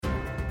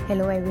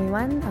Hello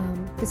everyone,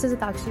 this is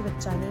Atakshi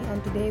Bachchani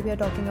and today we are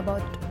talking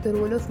about the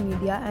role of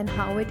media and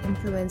how it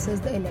influences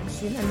the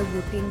election and the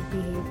voting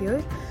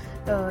behavior,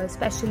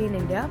 especially in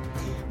India.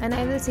 And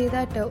I will say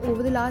that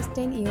over the last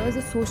 10 years,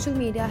 the social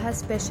media has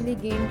specially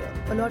gained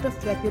a lot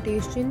of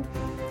reputation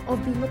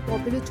of being a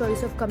popular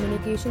choice of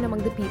communication among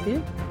the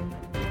people,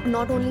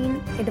 not only in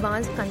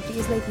advanced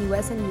countries like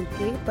US and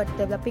UK, but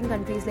developing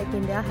countries like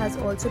India has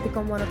also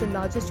become one of the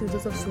largest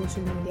users of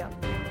social media.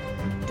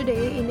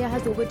 Today, India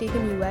has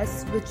overtaken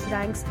US, which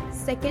ranks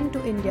second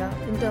to India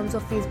in terms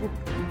of Facebook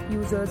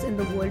users in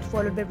the world,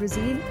 followed by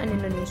Brazil and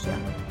Indonesia.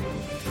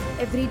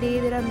 Every day,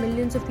 there are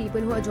millions of people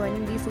who are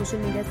joining these social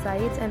media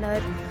sites and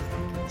are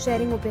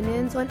sharing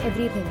opinions on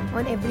everything,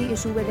 on every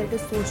issue, whether it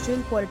is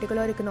social, political,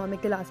 or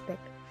economical aspect.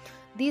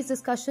 These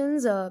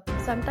discussions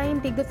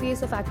sometimes take the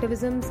face of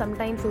activism,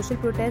 sometimes social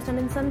protest, and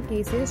in some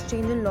cases,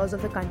 change in laws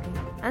of the country.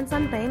 And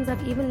sometimes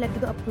have even led to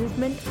the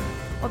uprootment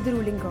of the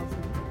ruling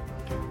government.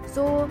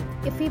 So,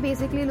 if we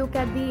basically look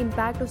at the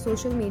impact of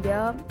social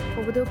media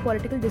over the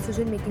political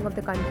decision making of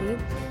the country,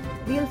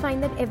 we will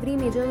find that every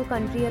major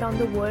country around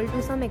the world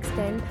to some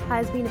extent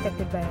has been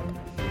affected by it.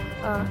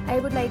 I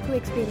would like to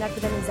explain that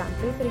with an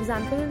example. For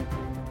example,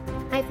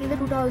 I feel the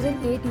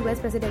 2008 US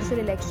presidential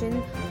election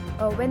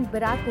when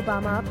Barack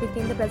Obama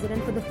became the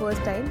president for the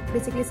first time,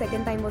 basically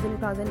second time was in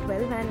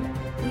 2012,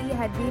 and he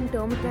had been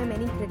termed by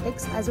many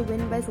critics as a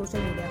win by social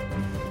media.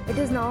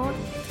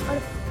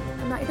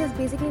 It is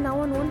basically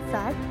now a known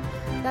fact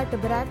that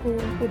Barack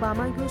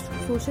Obama used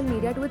social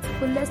media to its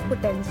fullest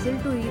potential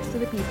to reach to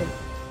the people.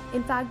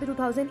 In fact, the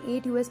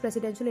 2008 US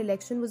presidential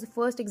election was the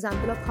first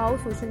example of how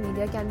social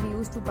media can be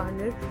used to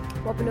garner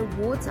popular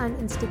votes and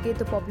instigate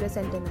the popular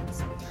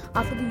sentiments.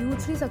 After the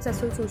hugely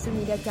successful social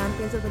media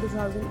campaigns of the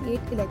 2008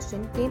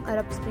 election came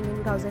Arab Spring in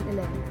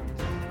 2011.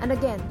 And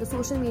again, the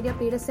social media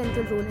played a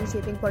central role in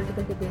shaping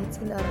political debates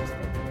in the Arab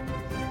Spring.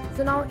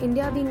 So now,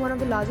 India being one of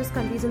the largest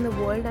countries in the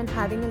world and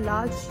having a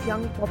large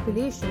young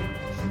population,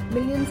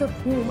 millions of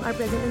whom are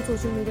present in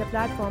social media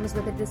platforms,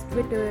 whether it is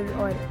Twitter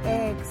or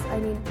X,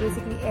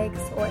 basically X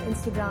or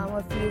Instagram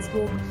or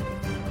Facebook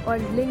or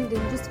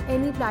LinkedIn, just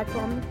any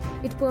platform,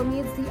 it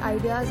permeates the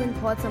ideas and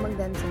thoughts among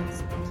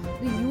themselves.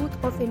 The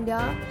youth of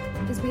India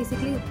is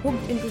basically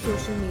hooked into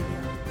social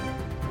media.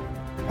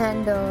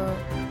 And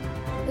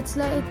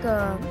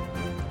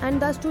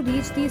and thus to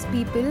reach these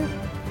people,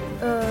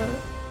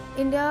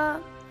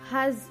 India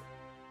has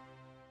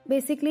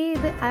basically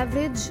I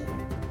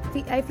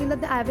feel that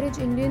the average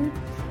Indian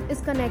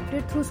is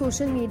connected through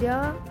social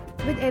media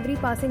with every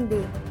passing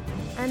day,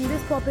 and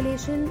this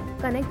population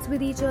connects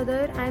with each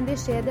other and they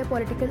share their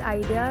political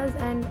ideas,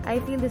 and I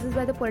feel this is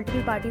why the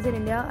political parties in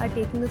India are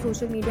taking the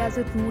social media as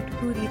a route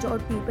to reach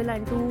out people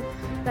and to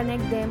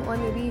connect them or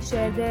maybe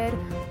share their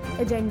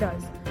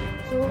agendas.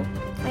 So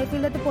I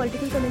feel that the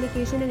political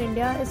communication in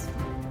India is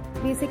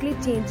basically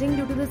changing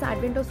due to this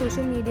advent of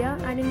social media,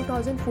 and in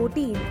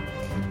 2014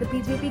 the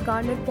BJP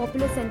garnered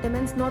popular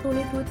sentiments not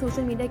only through its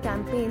social media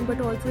campaign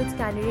but also its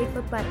candidate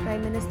for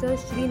Prime Minister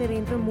Shri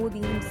Narendra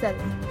Modi himself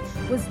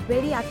was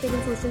very active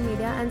in social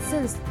media, and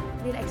since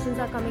the elections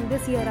are coming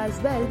this year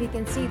as well, we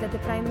can see that the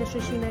Prime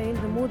Minister Shri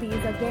Narendra Modi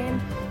is again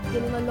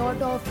getting a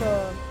lot of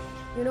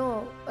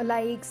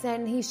likes,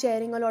 and he's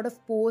sharing a lot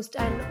of posts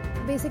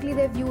and basically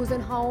their views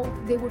on how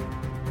they would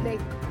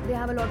they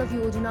have a lot of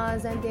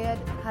yojanas and they are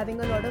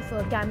having a lot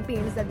of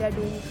campaigns that they are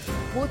doing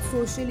both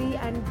socially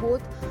and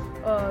both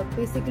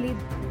basically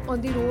on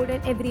the road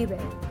and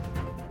everywhere.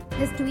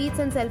 His tweets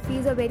and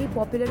selfies are very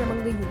popular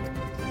among the youth.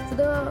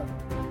 So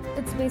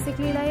it's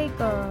basically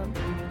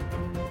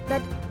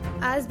that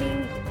as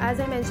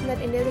I mentioned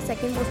that India is the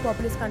second most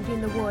populous country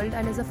in the world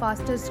and is the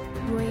fastest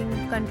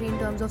growing country in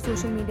terms of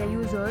social media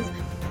users.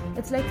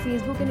 It's like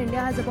Facebook in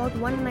India has about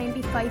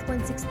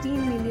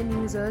 195.16 million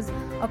users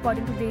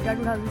according to data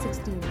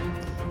 2016.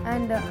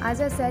 And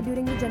as I said,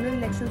 during the general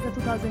elections of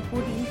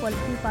 2014,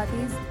 political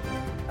parties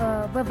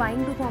were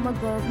vying to form a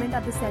government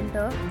at the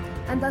center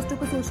and thus took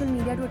to social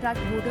media to attract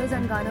voters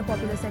and garner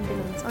popular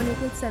sentiments. On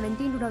April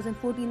 17,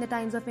 2014, the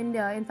Times of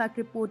India in fact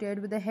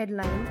reported with a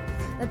headline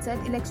that said,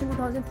 "Election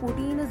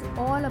 2014 is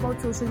all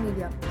about social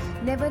media.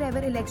 Never ever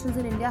elections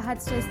in India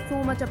had stressed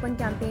so much upon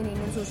campaigning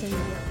in social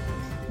media.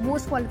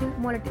 Most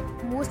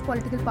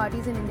political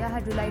parties in India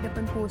had relied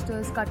upon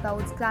posters,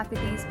 cutouts,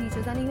 graffiti,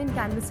 speeches and even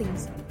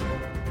canvassings."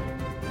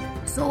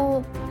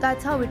 So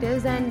that's how it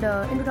is. And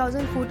in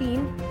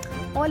 2014,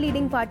 all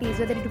leading parties,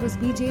 whether it was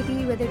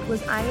BJP, whether it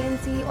was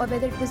INC or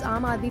whether it was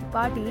Aam Aadmi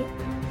Party,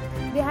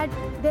 they had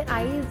their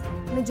eyes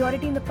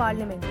majority in the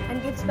parliament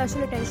and gave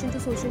special attention to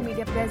social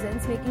media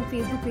presence, making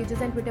Facebook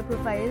pages and Twitter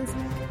profiles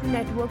to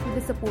network with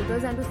the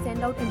supporters and to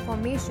send out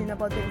information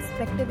about their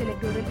respective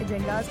electoral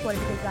agendas,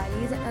 political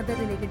rallies and other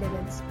related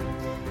events.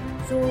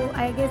 So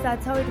I guess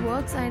that's how it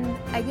works, and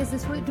I guess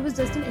it was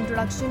just an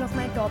introduction of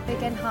my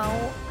topic and how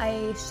I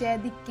share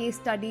the case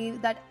study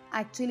that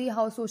actually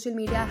how social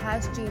media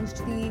has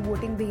changed the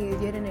voting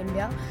behavior in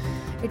India.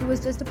 It was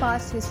just a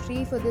past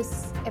history for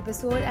this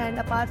episode, and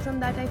apart from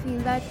that, I feel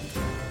that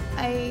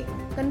I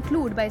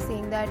conclude by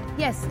saying that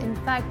yes, in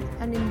fact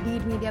and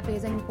indeed, media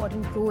plays an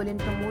important role in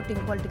promoting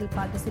political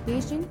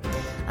participation,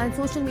 and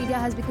social media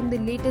has become the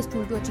latest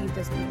tool to achieve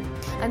this goal.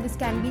 And this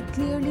can be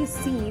clearly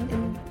seen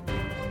in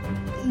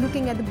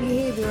looking at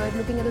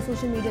the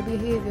social media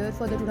behavior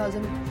for the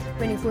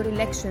 2024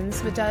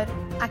 elections, which are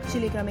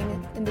actually coming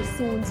in the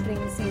soon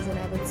spring season,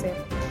 I would say.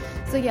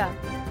 So yeah,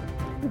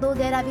 though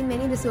there have been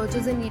many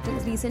researches in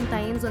recent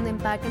times on the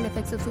impact and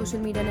effects of social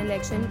media and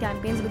election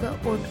campaigns, but the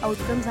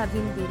outcomes have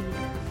been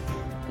varied.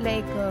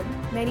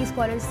 Many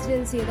scholars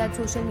still say that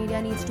social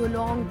media needs to a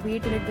long way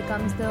till it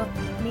becomes the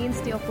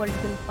mainstay of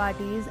political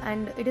parties,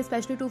 and it is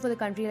especially true for the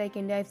country like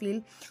India, I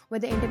feel, where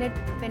the internet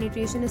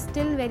penetration is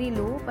still very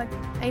low, but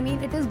I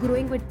mean it is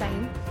growing with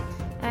time.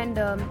 And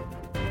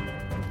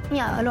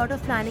a lot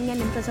of planning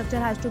and infrastructure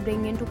has to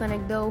bring in to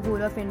connect the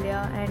whole of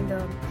India. And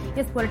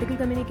yes, political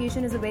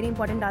communication is a very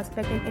important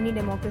aspect in any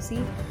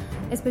democracy,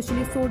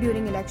 especially so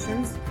during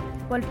elections.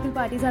 Political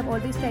parties have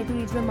always tried to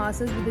reach the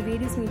masses with the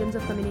various mediums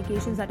of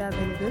communications that are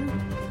available.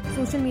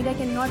 Social media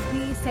cannot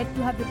be said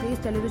to have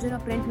replaced television or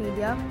print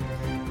media,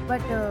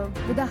 but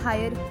with a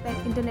higher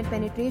internet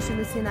penetration,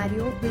 the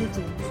scenario will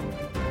change.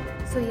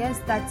 So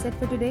yes, that's it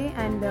for today,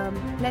 and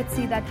let's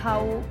see that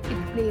how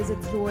it plays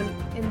its role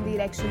in the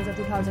elections of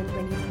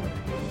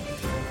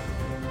 2024.